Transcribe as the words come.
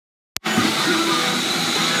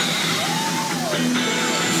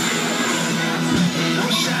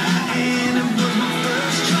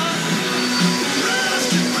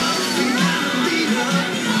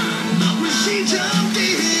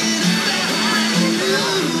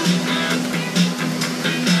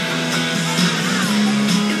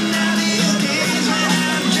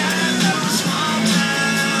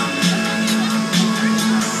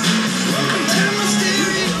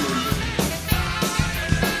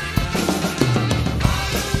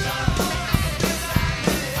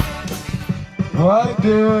Why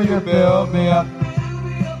do you build me up?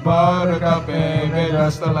 Buttercup, baby,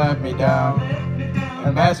 just to let me down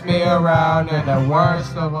and mess me around in the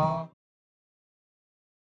worst of all.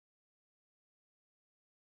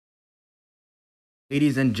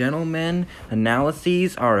 Ladies and gentlemen,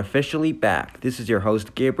 analyses are officially back. This is your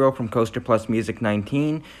host Gabriel from Coaster Plus Music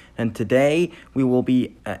 19, and today we will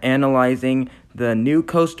be analyzing the new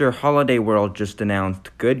coaster Holiday World just announced,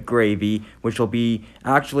 Good Gravy, which will be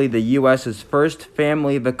actually the US's first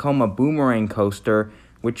Family Vekoma Boomerang coaster,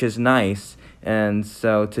 which is nice. And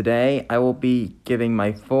so today I will be giving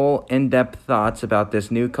my full in-depth thoughts about this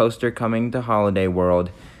new coaster coming to Holiday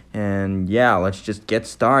World. And yeah, let's just get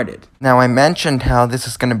started. Now, I mentioned how this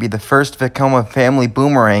is going to be the first Vekoma family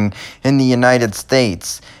boomerang in the United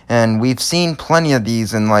States. And we've seen plenty of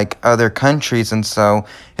these in like other countries, and so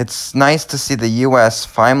it's nice to see the US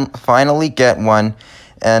finally get one.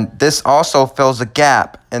 And this also fills a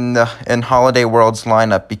gap in Holiday World's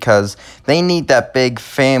lineup because they need that big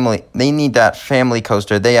family. They need that family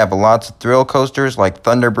coaster. They have lots of thrill coasters like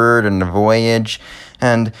Thunderbird and the Voyage,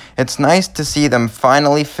 and it's nice to see them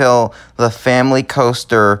finally fill the family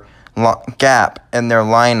coaster gap in their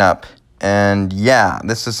lineup. And yeah,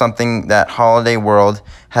 this is something that Holiday World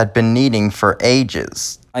had been needing for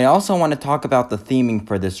ages. I also want to talk about the theming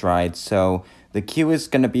for this ride. So the queue is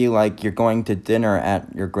going to be like you're going to dinner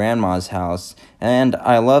at your grandma's house. And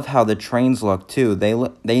I love how the trains look too.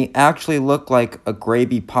 They actually look like a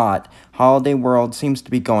gravy pot. Holiday World seems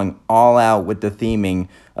to be going all out with the theming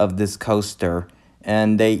of this coaster.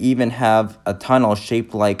 And they even have a tunnel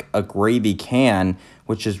shaped like a gravy can,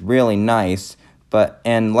 which is really nice.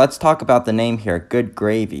 And let's talk about the name here, Good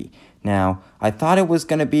Gravy. Now, I thought it was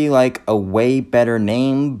going to be like a way better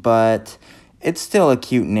name, but it's still a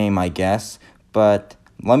cute name, I guess. But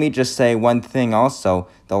let me just say one thing also.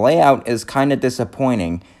 The layout is kind of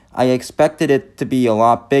disappointing. I expected it to be a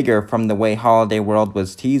lot bigger from the way Holiday World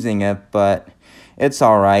was teasing it, but it's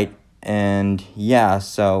alright. And yeah,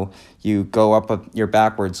 so you go up your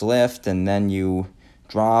backwards lift, and then you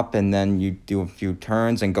drop, and then you do a few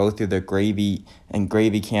turns and go through the gravy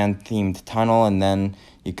can themed tunnel, and then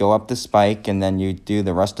you go up the spike, and then you do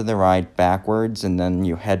the rest of the ride backwards, and then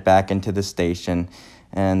you head back into the station.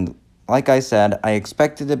 And like I said, I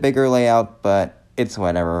expected a bigger layout, but it's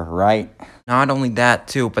whatever, right? Not only that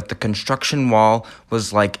too, but the construction wall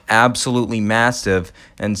was like absolutely massive,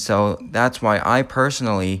 and so that's why I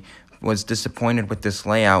personally was disappointed with this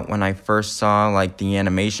layout when I first saw like the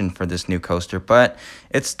animation for this new coaster, but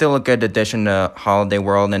it's still a good addition to Holiday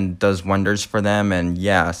World and does wonders for them. And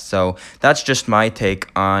yeah, so that's just my take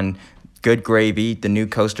on Good Gravy, the new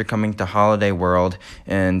coaster coming to Holiday World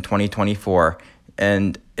in 2024.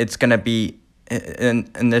 And it's gonna be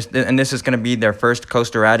this is gonna be their first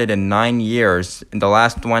coaster added in 9 years. And the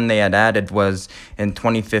last one they had added was in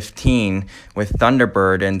 2015 with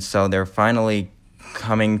Thunderbird, and so they're finally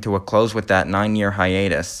coming to a close with that 9-year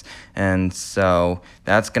hiatus. And so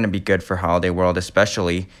that's going to be good for Holiday World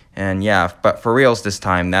especially. And yeah, but for reals this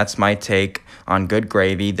time, that's my take on Good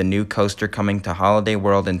Gravy, the new coaster coming to Holiday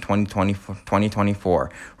World in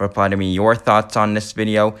 2024. Reply to me your thoughts on this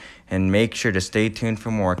video, and make sure to stay tuned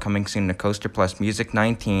for more coming soon to Coaster Plus Music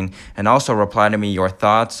 19. And also reply to me your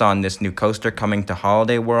thoughts on this new coaster coming to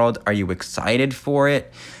Holiday World. Are you excited for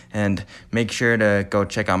it? And make sure to go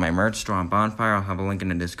check out my merch store on Bonfire. I'll have a link in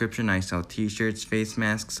the description. I sell t-shirts, face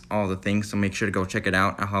masks, all the things, so make sure to go check it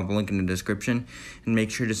out. I'll have a link in the description. And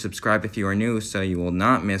make sure to subscribe if you are new so you will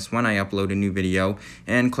not miss when I upload a new video.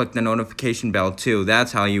 And click the notification bell too.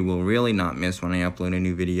 That's how you will really not miss when I upload a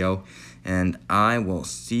new video. And I will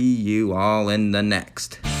see you all in the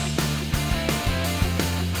next.